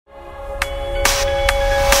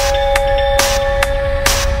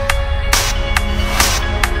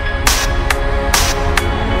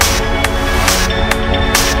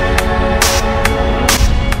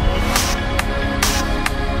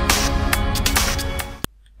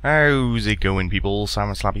How's it going, people?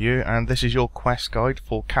 Simon Slapper here, and this is your quest guide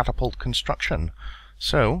for Catapult Construction.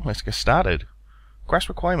 So, let's get started. Quest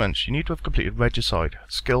requirements: you need to have completed Regicide.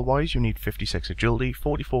 Skill-wise, you need 56 Agility,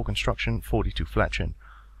 44 Construction, 42 Fletching.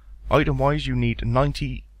 Item-wise, you need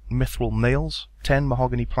 90 Mithril Nails, 10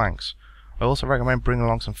 Mahogany Planks. I also recommend bringing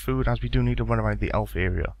along some food, as we do need to run around the elf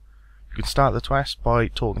area. You can start the quest by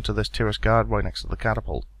talking to this terrace guard right next to the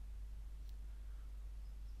catapult.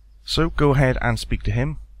 So go ahead and speak to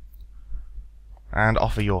him and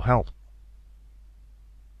offer your help.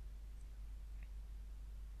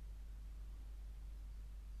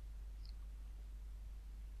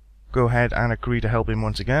 Go ahead and agree to help him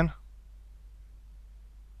once again.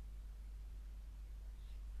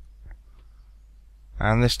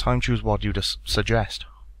 And this time choose what you suggest.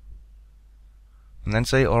 And then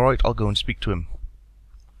say, alright, I'll go and speak to him.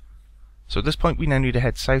 So at this point we now need to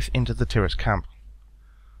head south into the terrace camp.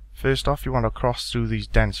 First off, you want to cross through these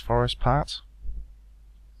dense forest parts.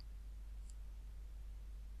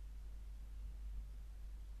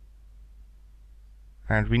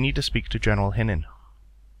 And we need to speak to General Hinnon.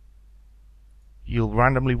 You'll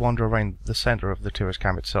randomly wander around the center of the terrace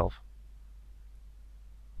camp itself.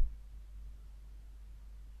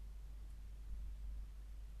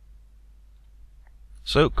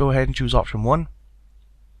 So go ahead and choose option 1.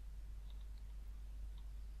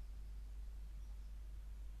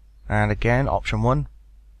 And again option 1.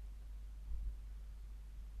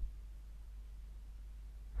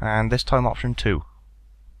 And this time option 2.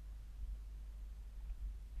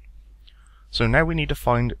 So now we need to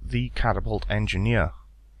find the catapult engineer.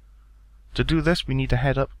 To do this, we need to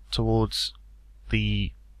head up towards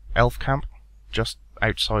the elf camp just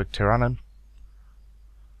outside Tyrannon.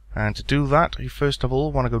 And to do that, you first of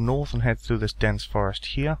all want to go north and head through this dense forest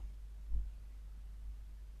here.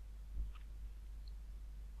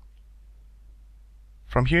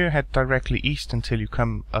 From here, head directly east until you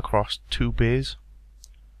come across 2 bays.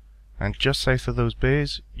 And just south of those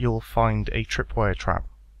bays, you'll find a tripwire trap.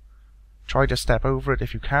 Try to step over it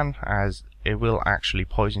if you can, as it will actually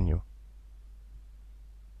poison you.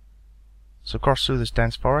 So cross through this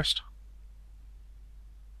dense forest.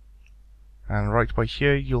 And right by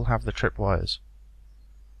here you'll have the tripwires.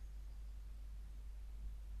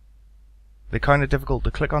 They're kind of difficult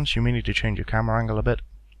to click on, so you may need to change your camera angle a bit.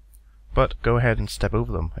 But go ahead and step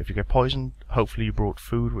over them. If you get poisoned, hopefully you brought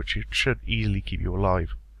food, which should easily keep you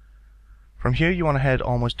alive. From here you want to head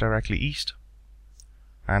almost directly east.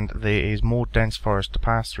 And there is more dense forest to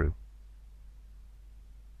pass through.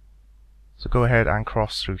 So go ahead and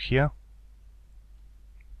cross through here.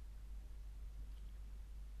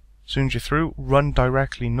 As soon as you're through, run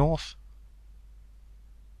directly north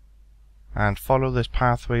and follow this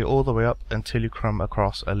pathway all the way up until you come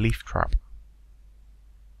across a leaf trap.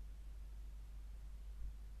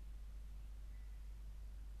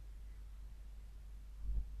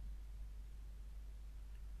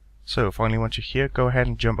 So finally, once you're here, go ahead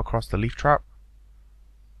and jump across the leaf trap.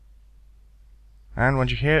 And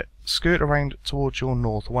once you're here, skirt around towards your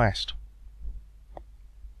northwest.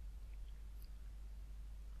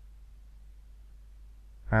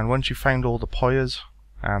 And once you've found all the pyres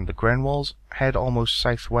and the ground walls, head almost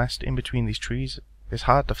southwest in between these trees. It's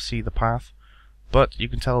hard to see the path, but you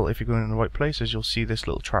can tell if you're going in the right place, as you'll see this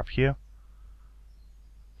little trap here.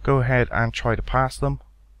 Go ahead and try to pass them.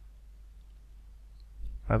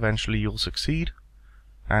 Eventually you'll succeed,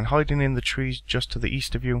 and hiding in the trees just to the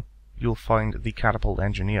east of you, you'll find the catapult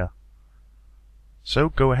engineer. So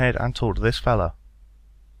go ahead and talk to this fella.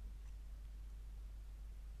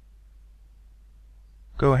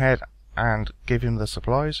 Go ahead and give him the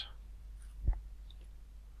supplies.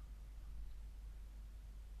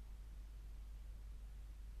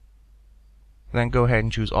 Then go ahead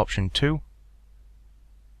and choose option 2.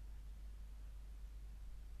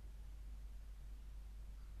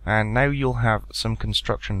 And now you'll have some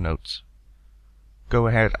construction notes. Go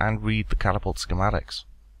ahead and read the catapult schematics.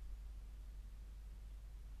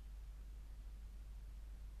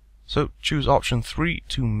 So choose option 3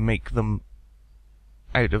 to make them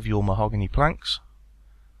out of your mahogany planks,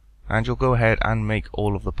 and you'll go ahead and make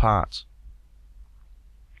all of the parts.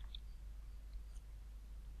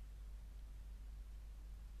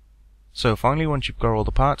 So finally, once you've got all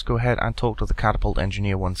the parts, go ahead and talk to the catapult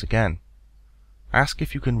engineer once again. Ask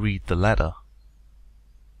if you can read the letter.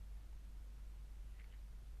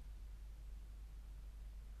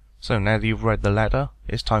 So now that you've read the letter,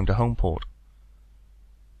 it's time to homeport.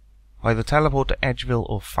 Either teleport to Edgeville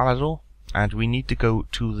or Falador, and we need to go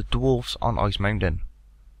to the dwarfs on Ice Mountain.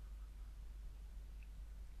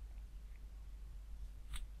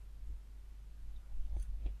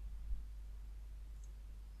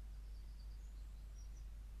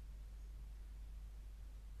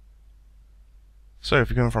 So if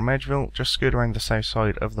you're going from Edgeville, just skirt around the south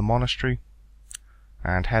side of the monastery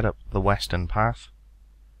and head up the western path.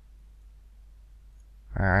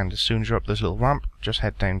 And as soon as you're up this little ramp, just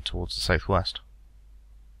head down towards the southwest.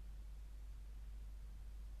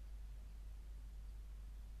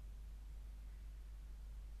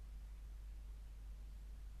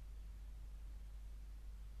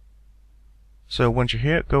 So once you're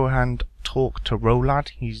here, go ahead and talk to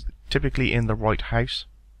Rolad. He's typically in the right house,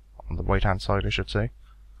 on the right hand side I should say.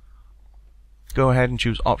 Go ahead and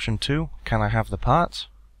choose option 2, can I have the parts?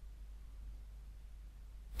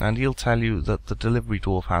 And he'll tell you that the delivery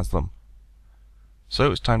dwarf has them. So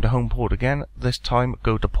it's time to home port again, this time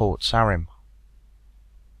go to Port Sarim.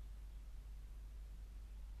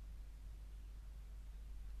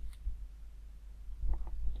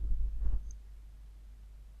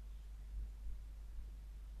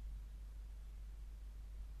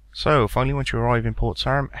 So finally, once you arrive in Port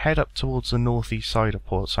Sarim, head up towards the northeast side of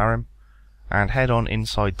Port Sarim and head on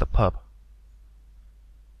inside the pub.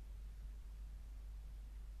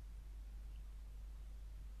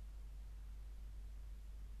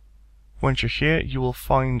 Once you're here, you will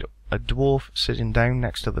find a dwarf sitting down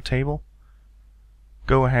next to the table.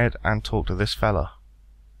 Go ahead and talk to this fella.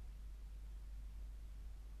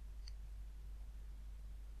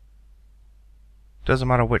 Doesn't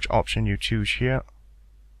matter which option you choose here.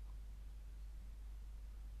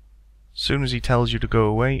 Soon as he tells you to go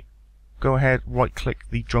away, go ahead, right click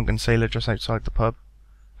the drunken sailor just outside the pub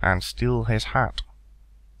and steal his hat.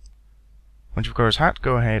 Once you've got his hat,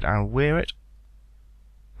 go ahead and wear it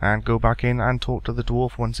and go back in and talk to the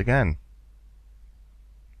dwarf once again.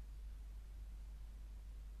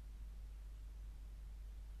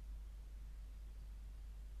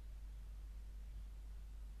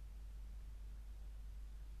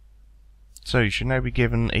 So you should now be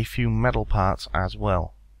given a few metal parts as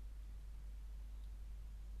well.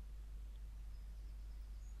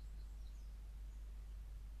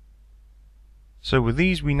 So with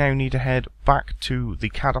these we now need to head back to the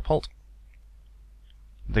catapult.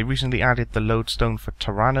 They recently added the lodestone for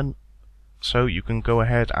Tyrannon, so you can go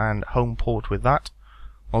ahead and home port with that.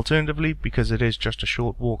 Alternatively, because it is just a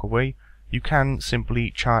short walk away, you can simply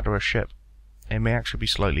charter a ship. It may actually be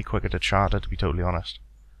slightly quicker to charter, to be totally honest.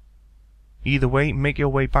 Either way, make your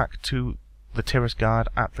way back to the terrace guard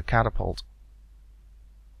at the catapult.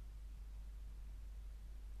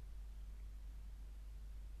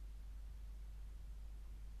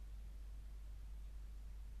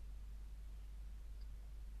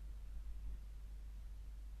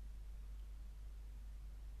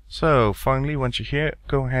 So, finally, once you're here,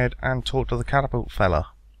 go ahead and talk to the catapult fella.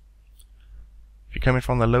 If you're coming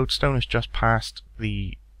from the lodestone, it's just past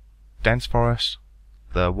the dense forest,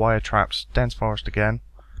 the wire traps, dense forest again.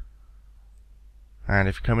 And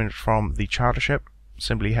if you're coming from the charter ship,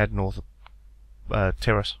 simply head north of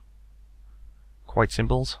Terrace. Quite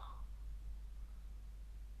simples.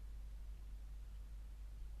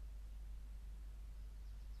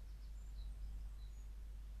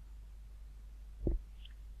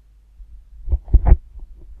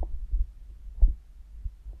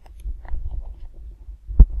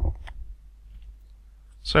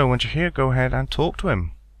 So once you're here, go ahead and talk to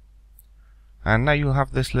him. And now you'll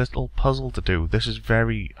have this little puzzle to do. This is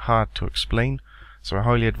very hard to explain, so I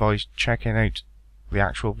highly advise checking out the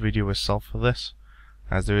actual video itself for this,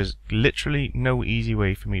 as there is literally no easy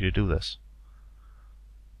way for me to do this.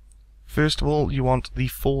 First of all, you want the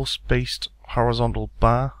 4-spaced horizontal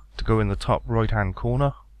bar to go in the top right hand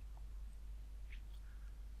corner.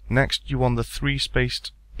 Next, you want the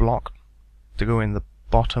 3-spaced block to go in the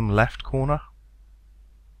bottom left corner.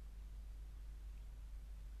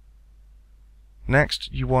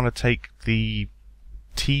 Next, you want to take the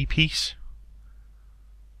T piece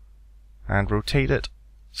and rotate it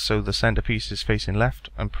so the centerpiece is facing left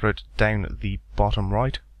and put it down the bottom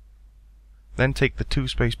right. Then take the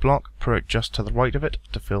 2-space block, put it just to the right of it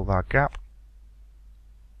to fill that gap.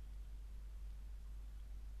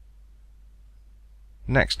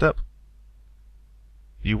 Next up,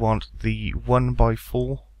 you want the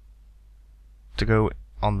 1x4 to go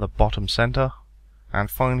on the bottom center. And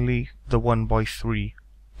finally, the 1x3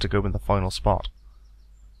 to go in the final spot.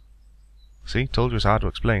 See, told you it's hard to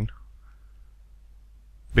explain.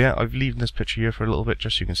 But yeah, I've left this picture here for a little bit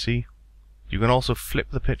just so you can see. You can also flip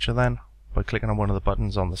the picture then by clicking on one of the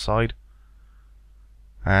buttons on the side.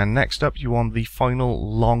 And next up, you want the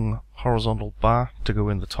final long horizontal bar to go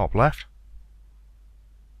in the top left.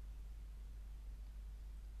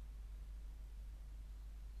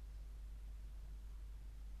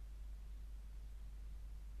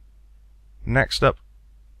 Next up,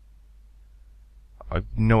 I've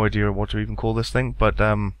no idea what to even call this thing, but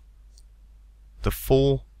the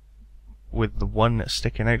 4 with the 1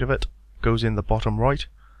 sticking out of it goes in the bottom right.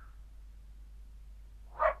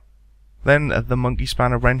 Then the monkey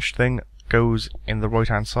spanner wrench thing goes in the right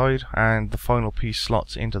hand side, and the final piece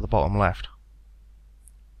slots into the bottom left.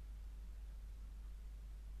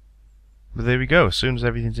 But there we go. As soon as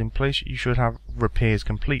everything's in place, you should have repairs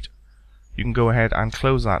complete. You can go ahead and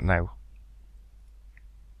close that now.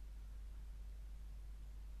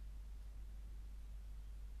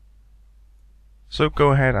 So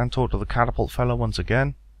go ahead and talk to the catapult fella once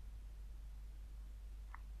again.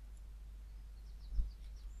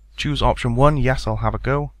 Choose option 1, yes, I'll have a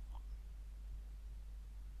go.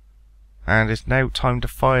 And it's now time to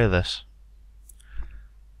fire this.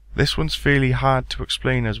 This one's fairly hard to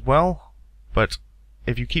explain as well, but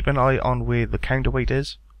if you keep an eye on where the counterweight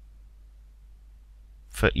is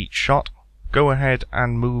for each shot, go ahead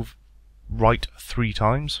and move right 3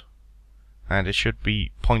 times, and it should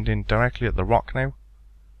be pointing directly at the rock now.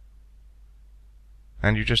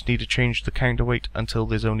 And you just need to change the counterweight until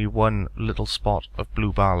there's only one little spot of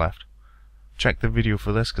blue bar left. Check the video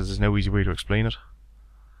for this because there's no easy way to explain it.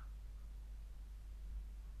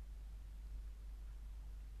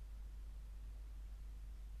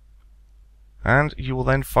 And you will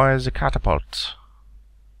then fire the catapults.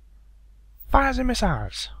 Fire the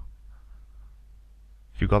missiles!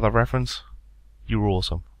 If you got that reference, you were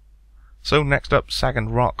awesome. So next up, second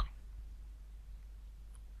rock.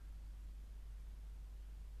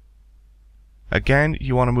 Again,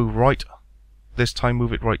 you want to move right. This time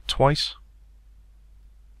move it right twice.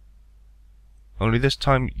 Only this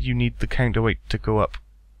time you need the counterweight to go up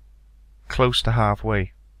close to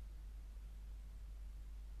halfway.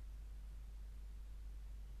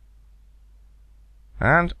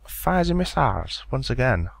 And fire the missiles once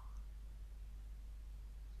again.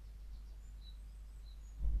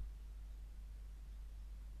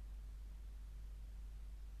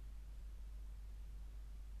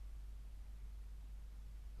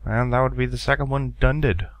 And that would be the second one done.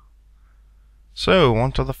 So,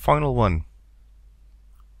 on to the final one.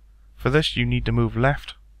 For this you need to move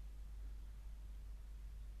left.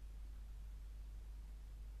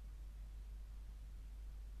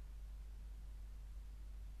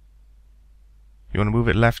 You want to move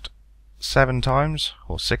it left 7 times,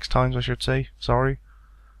 or 6 times I should say, sorry.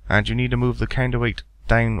 And you need to move the counterweight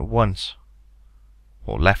down once.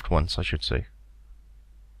 Or left once I should say.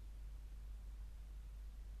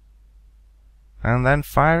 And then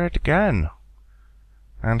fire it again.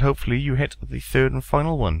 And hopefully you hit the third and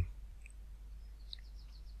final one.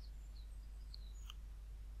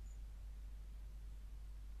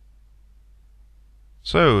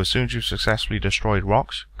 So, as soon as you've successfully destroyed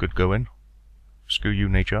rocks, good going, screw you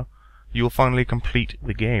nature, you will finally complete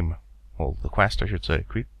the game. Well, the quest I should say.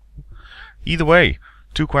 Either way,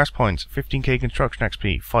 2 quest points, 15k construction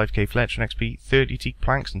XP, 5k fletching XP, 30 teak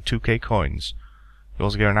planks and 2k coins. You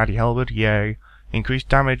also get an Addy halberd, yay, increased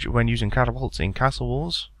damage when using catapults in castle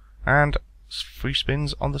walls, and free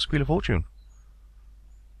spins on the Squeal of Fortune.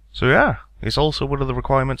 So yeah, it's also one of the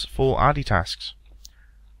requirements for Addy tasks.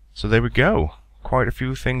 So there we go. Quite a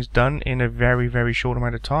few things done in a very, very short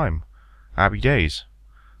amount of time. Happy days.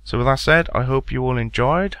 So with that said, I hope you all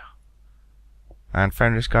enjoyed and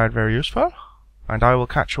found this guide very useful, and I will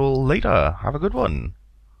catch you all later. Have a good one.